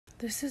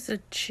This is a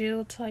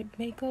chill type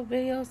makeup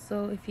video,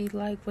 so if you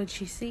like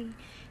what you see,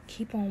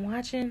 keep on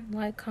watching.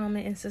 Like,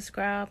 comment, and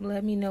subscribe.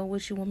 Let me know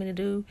what you want me to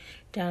do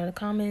down in the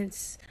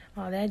comments,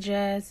 all that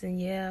jazz. And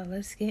yeah,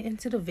 let's get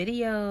into the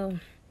video.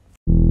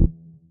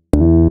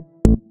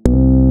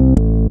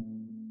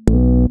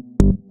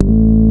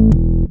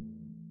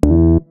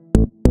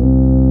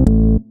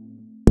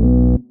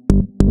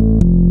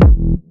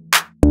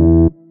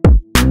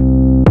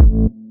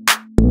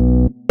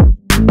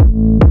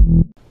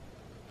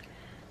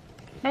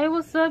 Hey,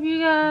 what's up, you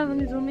guys? Let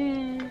me zoom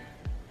in.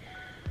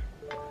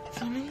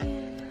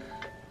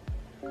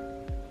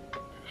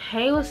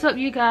 Hey, what's up,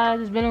 you guys?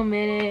 It's been a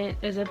minute.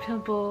 There's a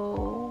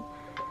pimple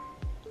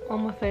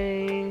on my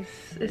face.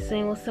 It's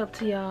saying what's up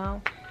to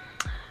y'all.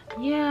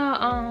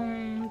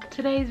 Yeah,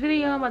 today's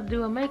video, I'm about to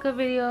do a makeup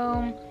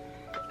video.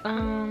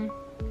 I'm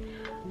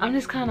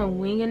just kind of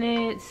winging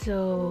it,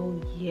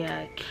 so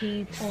yeah,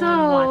 keep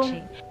on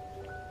watching.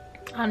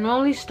 I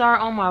normally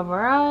start on my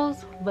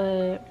brows,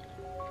 but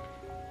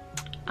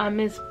I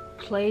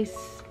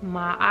misplaced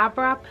my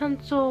eyebrow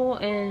pencil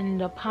and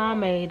the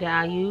pomade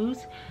that I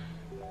use,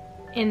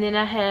 and then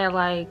I had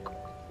like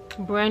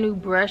brand new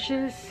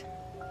brushes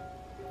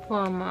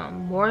from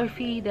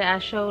Morphe that I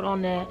showed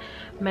on that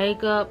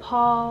makeup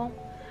haul.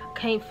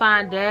 Can't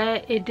find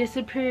that, it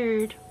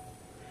disappeared.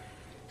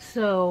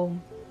 So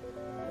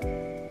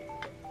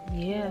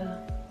yeah,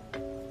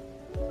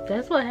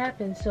 that's what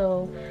happened.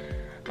 So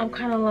I'm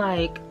kind of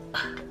like,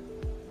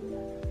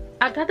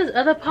 I got this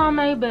other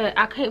pomade, but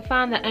I can't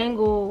find the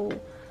angle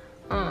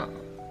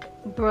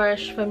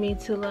brush for me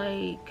to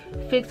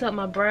like fix up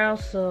my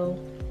brows.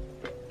 So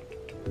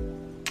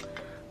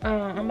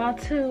I'm about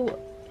to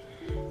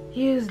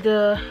use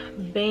the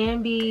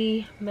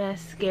Bambi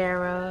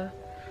mascara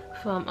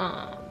from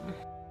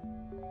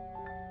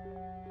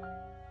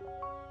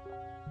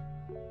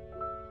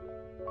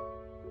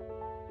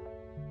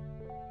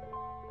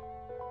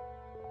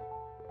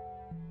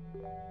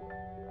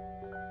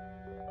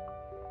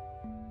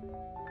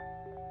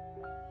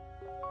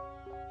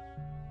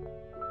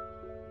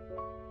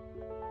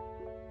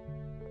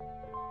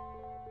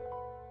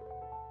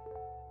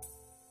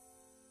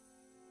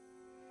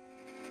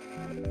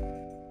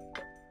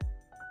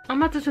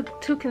I'm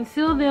about to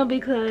conceal them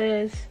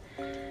because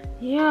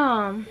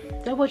yeah,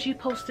 that's what you're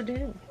supposed to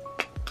do.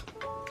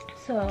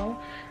 So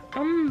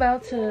I'm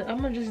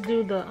gonna just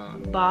do the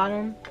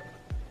bottom.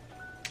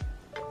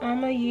 I'm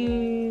gonna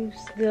use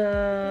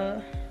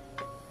the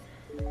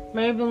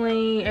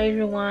Maybelline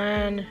Asian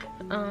Wine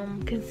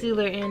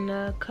concealer in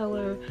the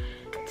color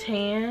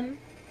tan,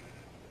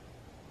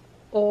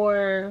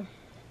 or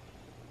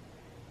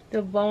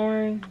the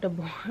Born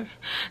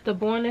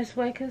This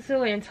Way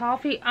concealer in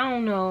Toffee. I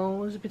don't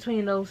know, it's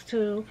between those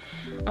two.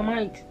 I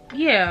might,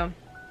 yeah,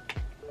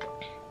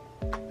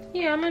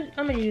 I'm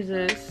gonna use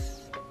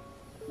this.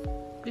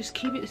 Just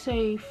keep it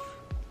safe.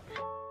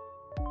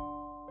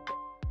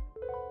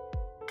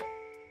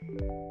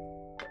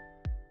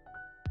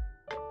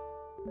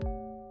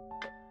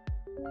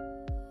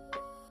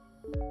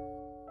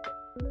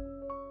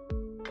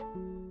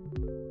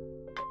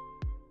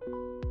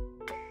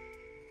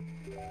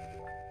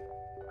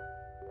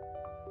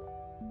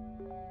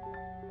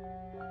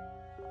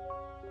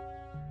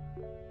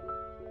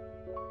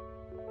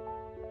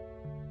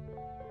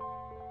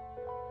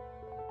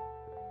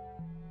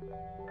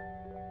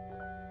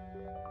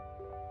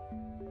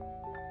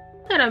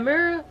 Got a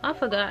mirror? I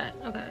forgot.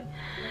 Okay,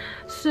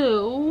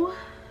 so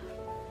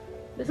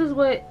this is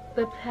what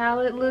the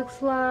palette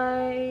looks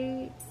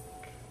like.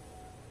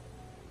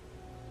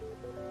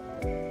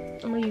 I'm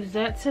gonna use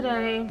that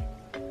today.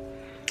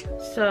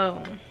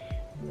 So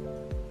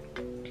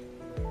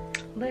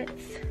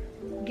let's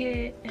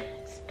get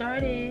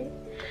started.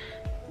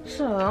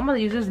 So I'm gonna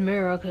use this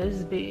mirror because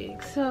it's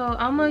big. So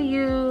I'm gonna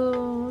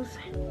use,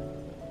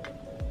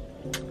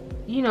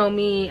 you know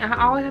me,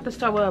 I always have to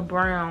start with a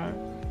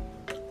brown.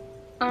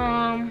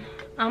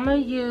 I'm gonna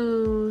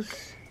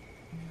use,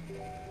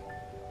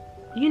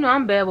 you know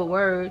I'm bad with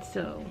words,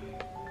 so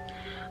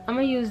I'm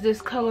gonna use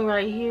this color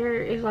right here.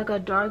 It's like a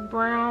dark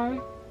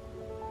brown.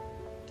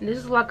 This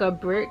is like a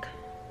brick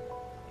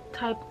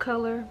type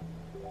color,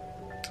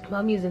 but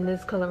I'm using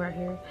this color right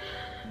here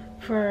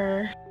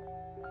for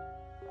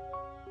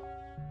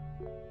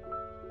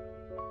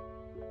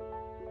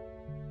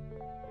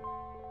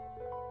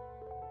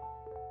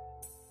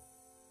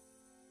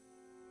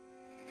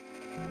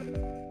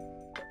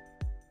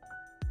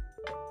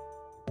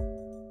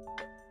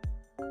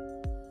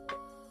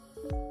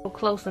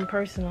close and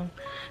personal.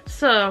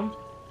 So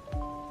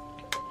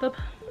the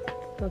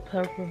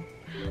purple,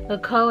 the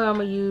color I'm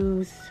gonna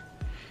use,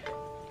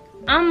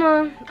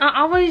 I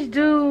always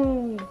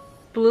do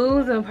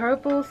blues and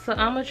purples, so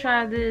I'm gonna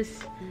try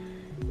this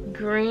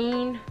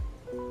green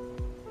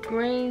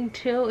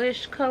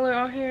teal-ish color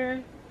on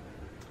here.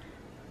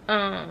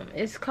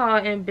 It's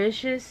called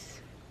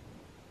Ambitious.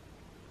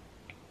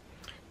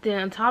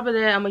 Then on top of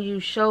that, I'm gonna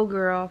use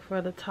Showgirl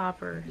for the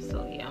topper.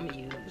 So yeah, I'm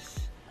gonna use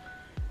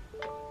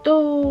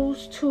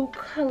those two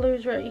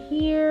colors right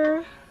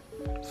here.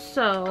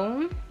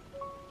 So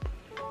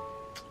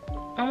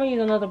I'm gonna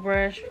use another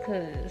brush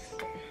because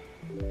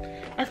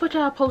that's what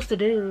y'all supposed to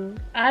do.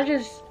 I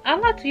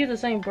like to use the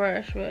same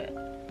brush, but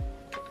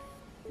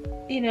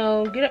you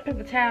know, get a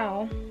paper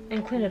towel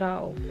and clean it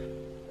off.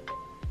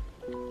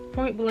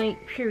 Point blank,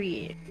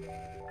 period.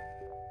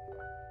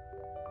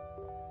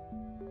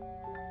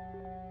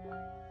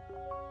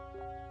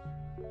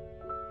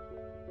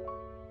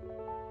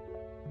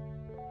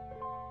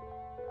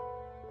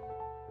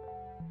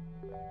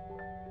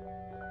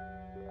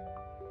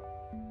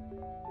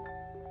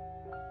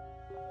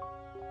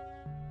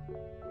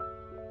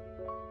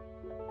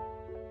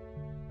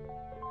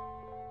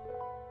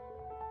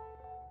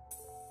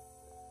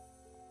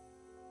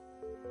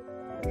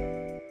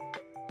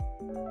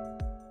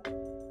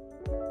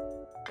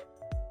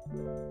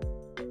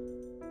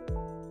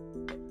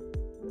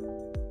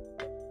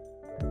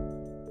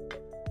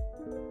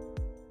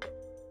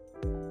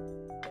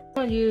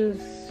 I'm gonna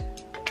use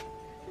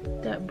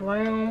that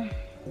brown.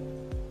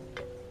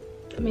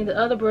 The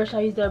other brush,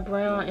 I use that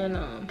brown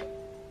and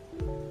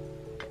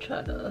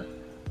try to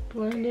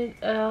blend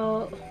it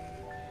out.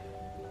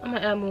 I'm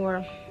gonna add more,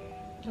 a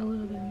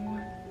little bit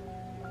more.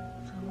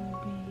 So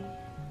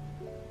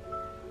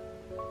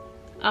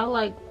I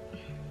like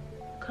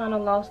kind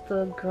of lost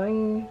the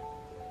green.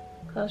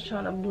 I was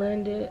trying to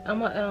blend it. I'm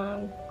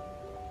gonna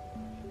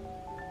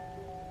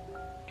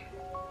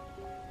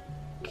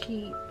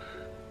keep.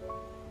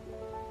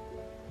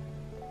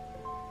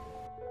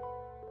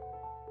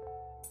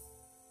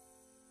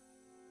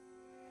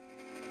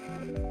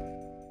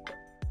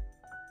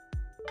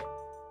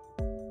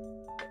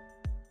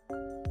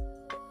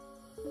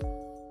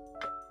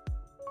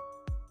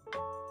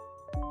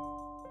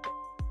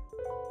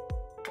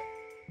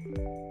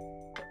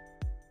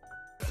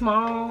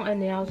 Small,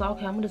 and then I was like,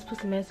 okay, I'm gonna just put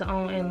some mascara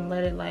on and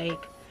let it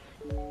like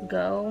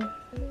go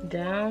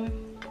down.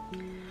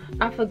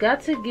 I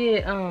forgot to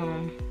get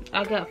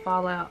I got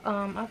fallout.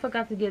 I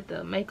forgot to get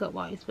the makeup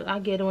wipes, but I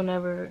get it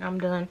whenever I'm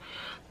done.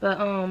 But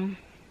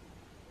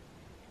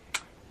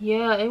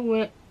yeah,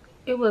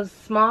 it was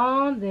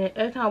small, then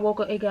every time I woke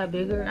up it got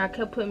bigger. I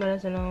kept putting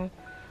medicine on.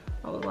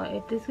 I was like,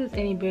 if this gets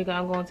any bigger,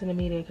 I'm going to the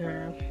media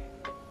curve.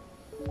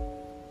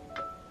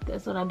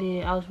 That's what I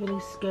did. I was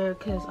really scared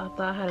because I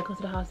thought I had to go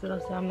to the hospital. I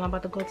said, I'm not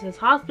about to go to this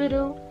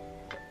hospital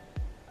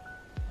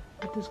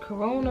with this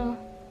corona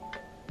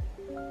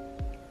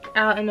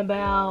out and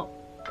about,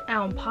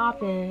 out and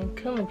popping,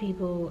 killing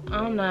people.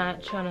 I'm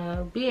not trying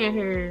to be in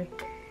here.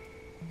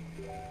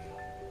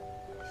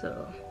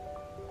 So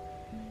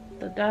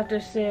the doctor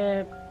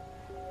said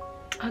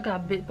I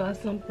got bit by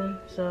something.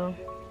 So,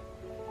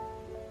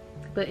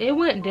 but it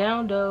went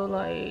down though,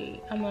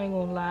 like, I'm not even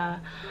gonna lie.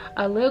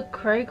 I look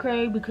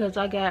cray-cray because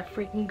I got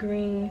freaking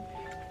green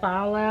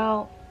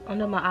fallout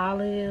under my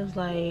eyelids,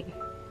 like,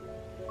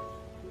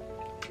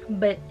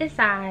 but it's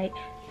alright.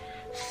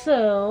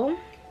 So,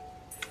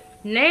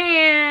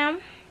 now,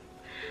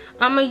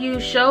 I'm gonna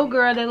use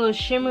Showgirl, that little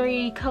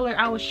shimmery color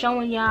I was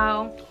showing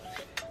y'all.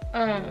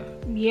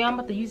 Yeah, I'm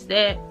about to use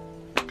that.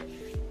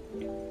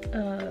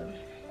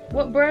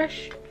 What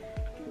brush?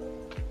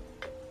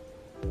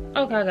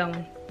 Okay, I got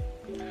one.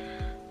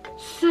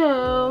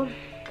 So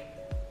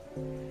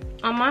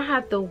I might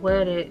have to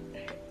wet it.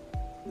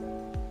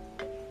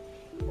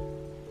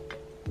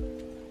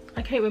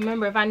 I can't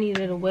remember if I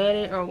needed to wet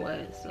it or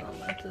what, so I'm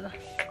about to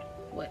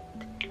wet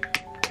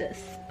the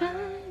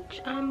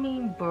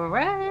sponge,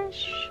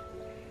 brush.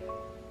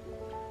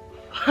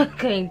 I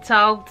can't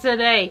talk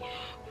today.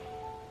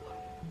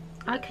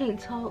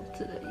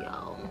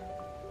 Y'all.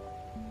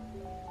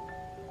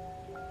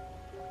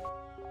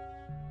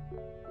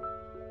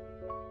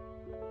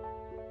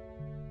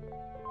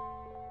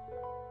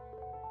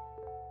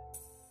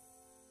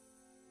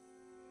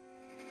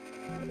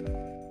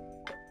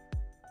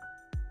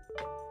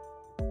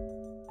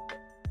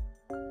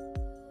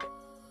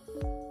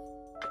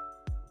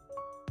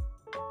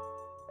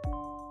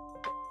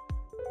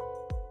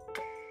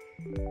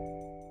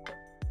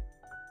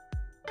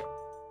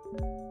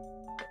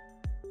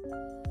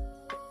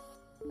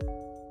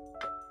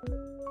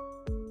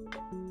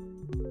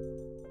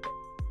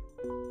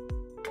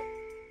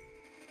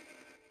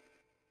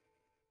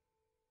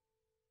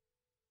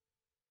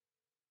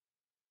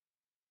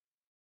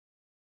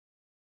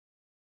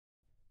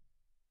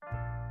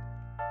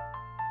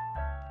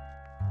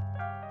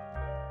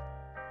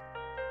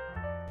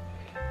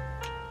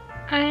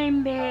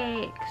 I'm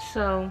back.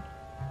 So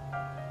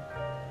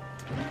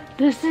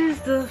this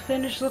is the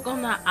finished look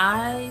on the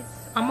eyes.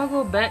 I'm gonna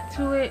go back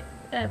to it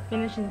at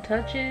finishing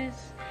touches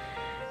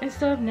and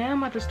stuff. Now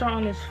I'm about to start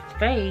on this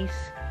face.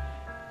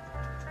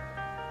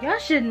 Y'all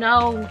should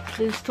know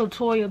this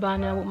tutorial by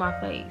now with my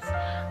face.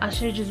 I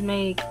should just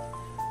make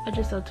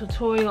a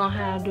tutorial on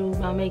how to do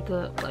my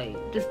makeup, like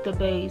just the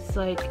base.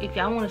 Like if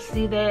y'all want to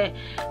see that,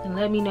 then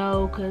let me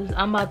know, because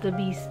I'm about to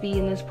be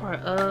speeding this part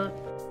up.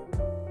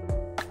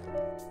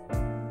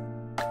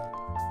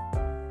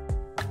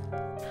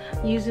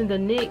 Using the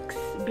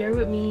NYX, bear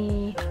with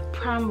me,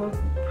 primer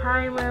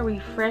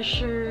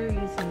refresher,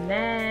 using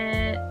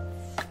that.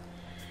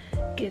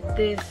 Get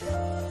this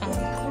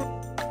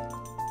on.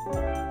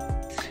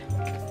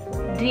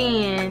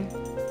 Then,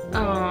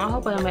 I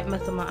hope I don't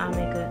mess up my eye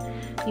makeup.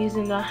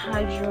 Using the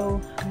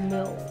Hydro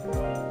Milk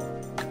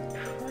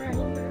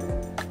Primer.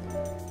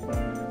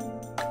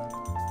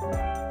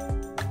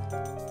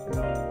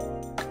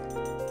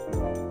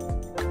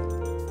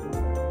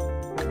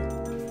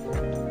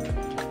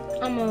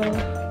 I'm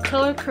gonna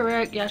color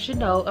correct. Y'all should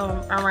know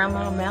around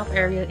my mouth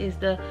area is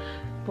the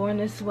Born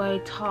This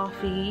Way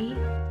Toffee.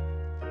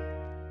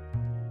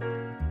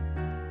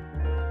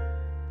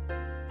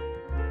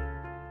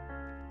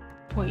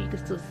 Point you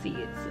can still see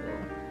it, so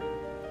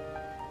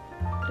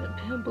the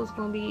pimple's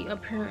gonna be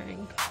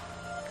appearing.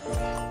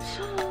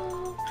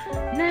 So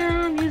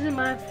now I'm using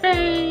my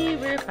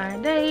favorite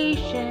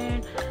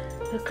foundation,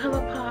 the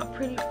ColourPop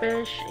Pretty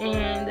Fresh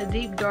and the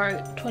Deep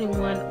Dark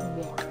 21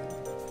 Warm.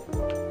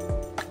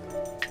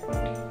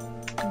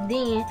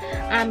 Then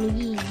I'm gonna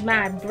use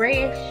my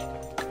brush.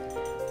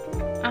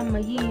 I'm gonna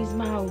use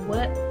my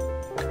Wet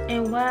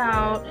n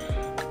Wild.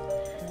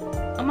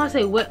 I'm gonna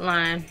say wet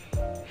line.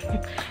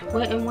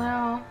 Wet n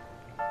Wild.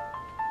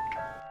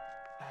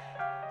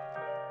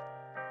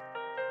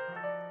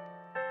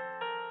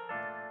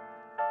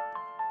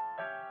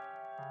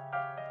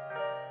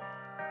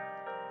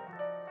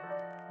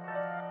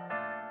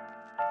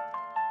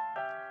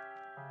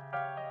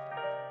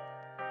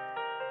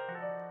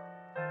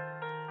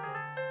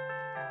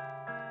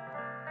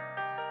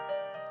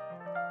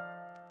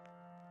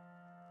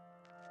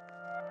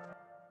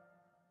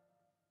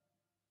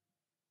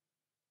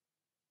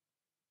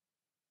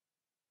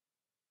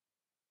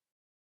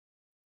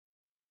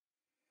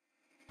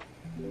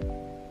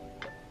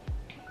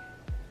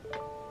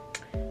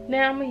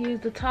 Now I'm gonna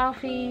use the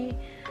toffee,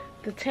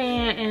 the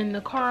tan, and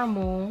the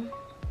caramel.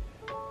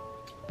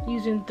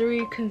 Using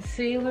 3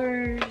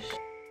 concealers.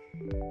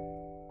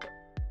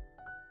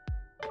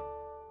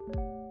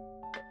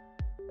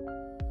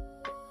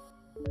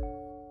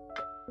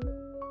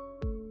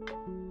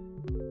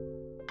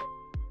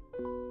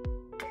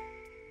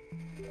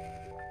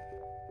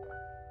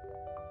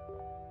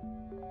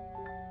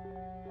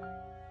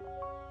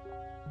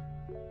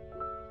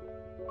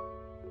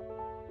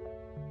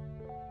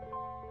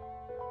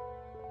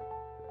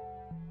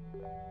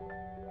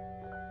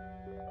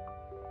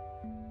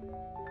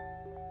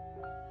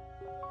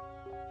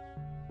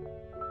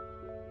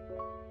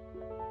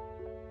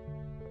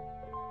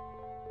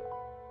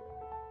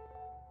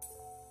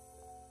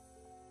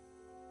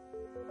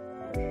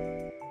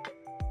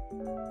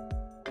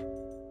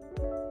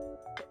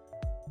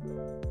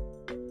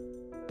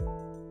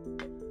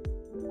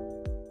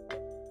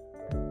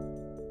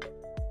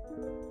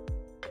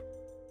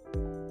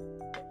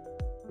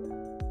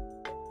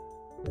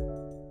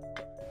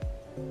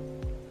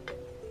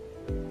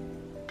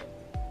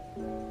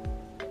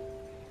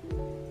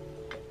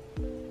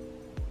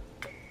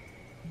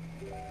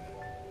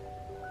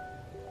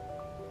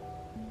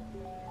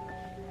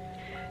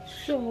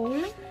 So,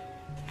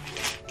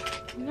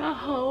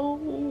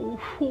 no,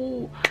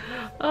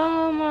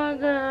 oh my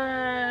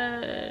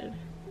god,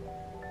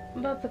 I'm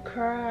about to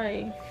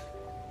cry.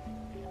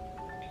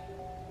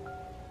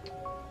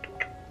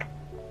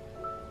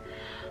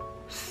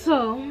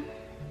 So,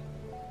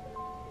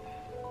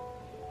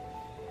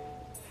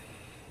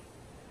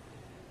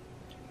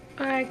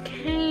 I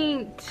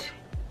can't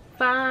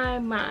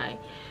find my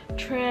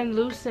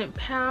translucent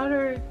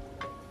powder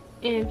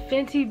in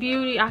Fenty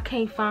Beauty. I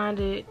can't find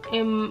it.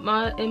 It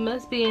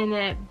must be in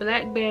that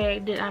black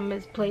bag that I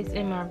misplaced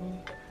in my room.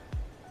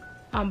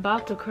 I'm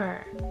about to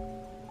cry.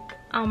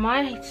 I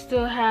might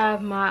still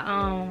have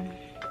my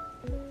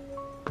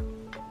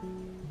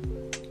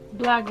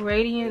Black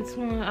Radiance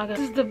one. This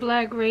is the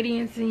Black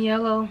Radiance in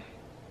yellow.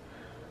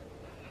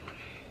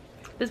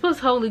 This was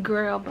Holy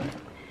Grail, but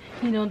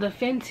you know, the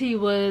Fenty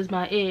was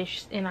my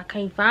ish and I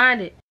can't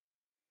find it.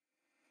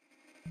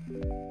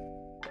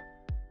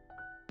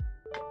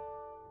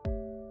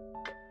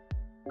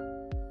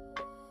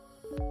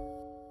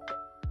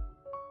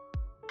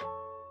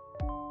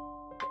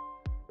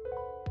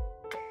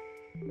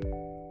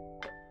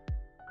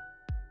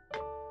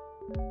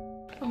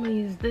 I'm gonna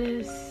use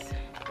this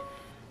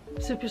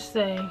Super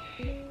Stay.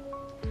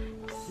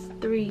 It's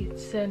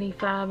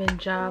 $3.75 in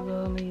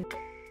Java. I'm gonna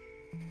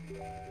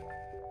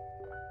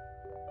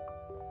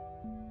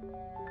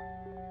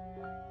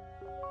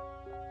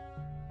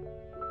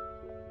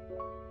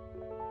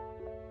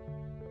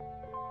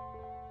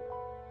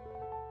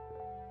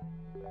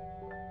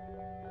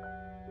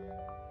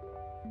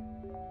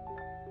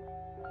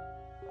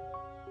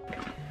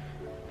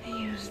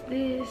use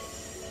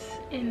this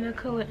in the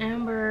color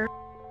Amber.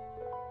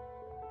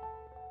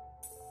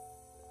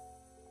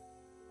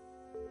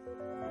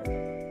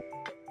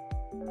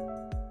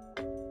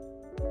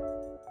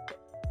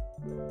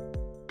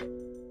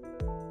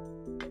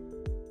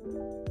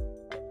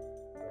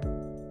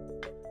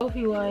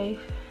 Trophy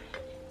wife.